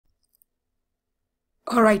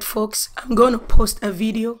Alright folks, I'm going to post a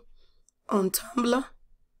video on Tumblr.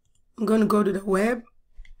 I'm going to go to the web.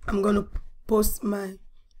 I'm going to post my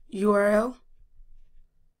URL.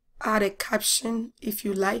 Add a caption if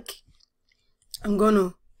you like. I'm going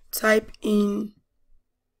to type in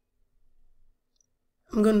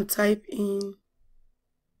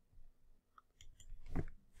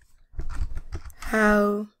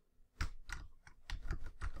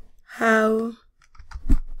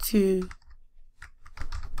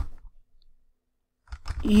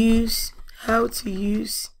how to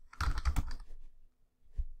use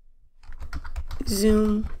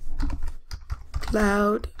Zoom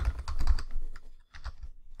Cloud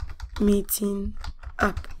Meeting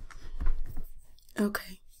app.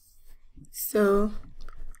 Okay, so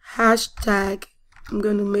hashtag, I'm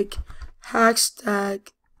going to make hashtag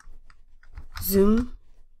Zoom,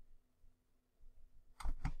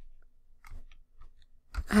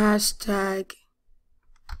 hashtag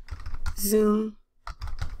Zoom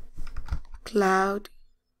Cloud,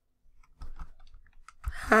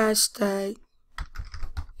 hashtag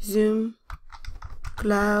Zoom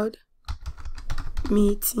Cloud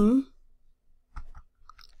Meeting,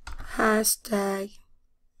 hashtag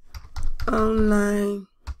online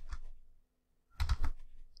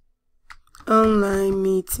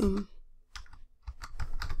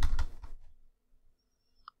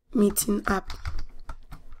meeting app,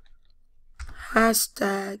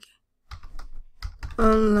 hashtag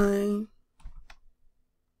online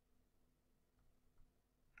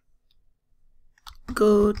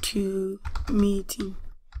go to meeting,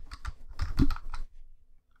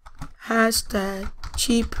 hashtag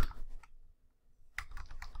cheap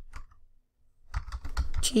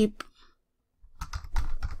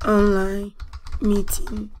online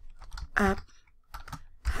meeting app,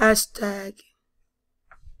 hashtag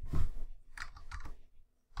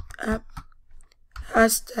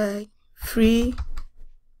free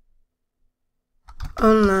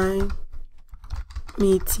online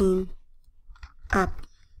meeting app.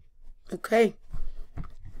 Okay,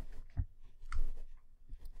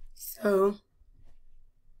 so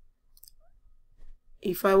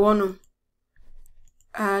if I want to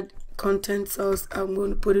add content source, I'm going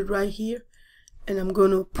to put it right here, and I'm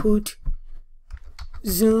going to put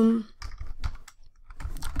Zoom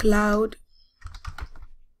Cloud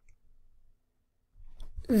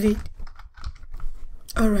vid.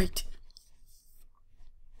 Alright,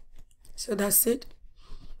 so that's it,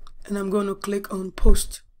 and I'm going to click on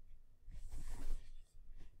post.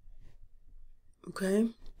 Okay,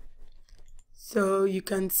 so you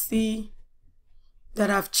can see that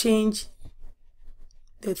I've changed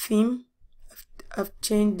the theme. I've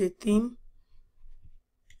changed the theme.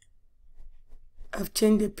 I've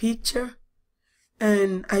changed the picture,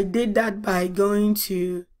 and I did that by going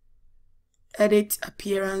to edit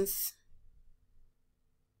appearance,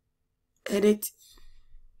 edit,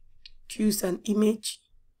 choose an image,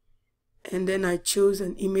 and then I chose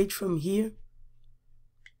an image from here,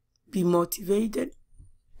 be motivated,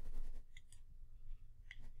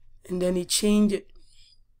 and then it changed it.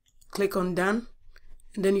 Click on done,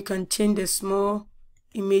 and then you can change the small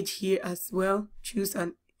image here as well. Choose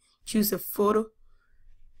a photo,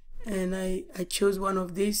 and I chose one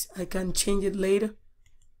of these. I can change it later.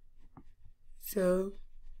 So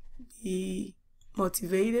be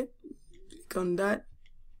motivated, click on that,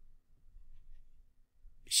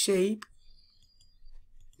 shape,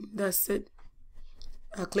 that's it.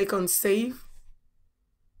 I'll click on save,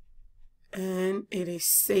 and it is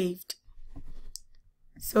saved.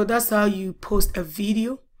 So that's how you post a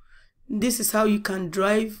video. This is how you can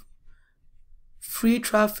drive free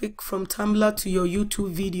traffic from Tumblr to your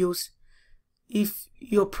YouTube videos. If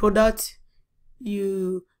your product,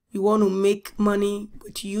 you want to make money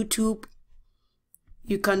with YouTube,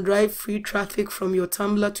 you can drive free traffic from your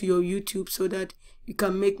Tumblr to your YouTube so that you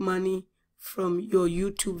can make money from your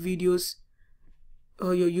YouTube videos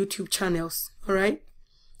or your YouTube channels. Alright,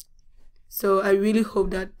 so I really hope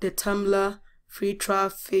that the Tumblr free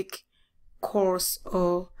traffic course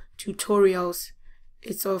or tutorials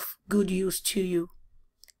is of good use to you.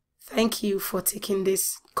 Thank you for taking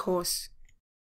this course.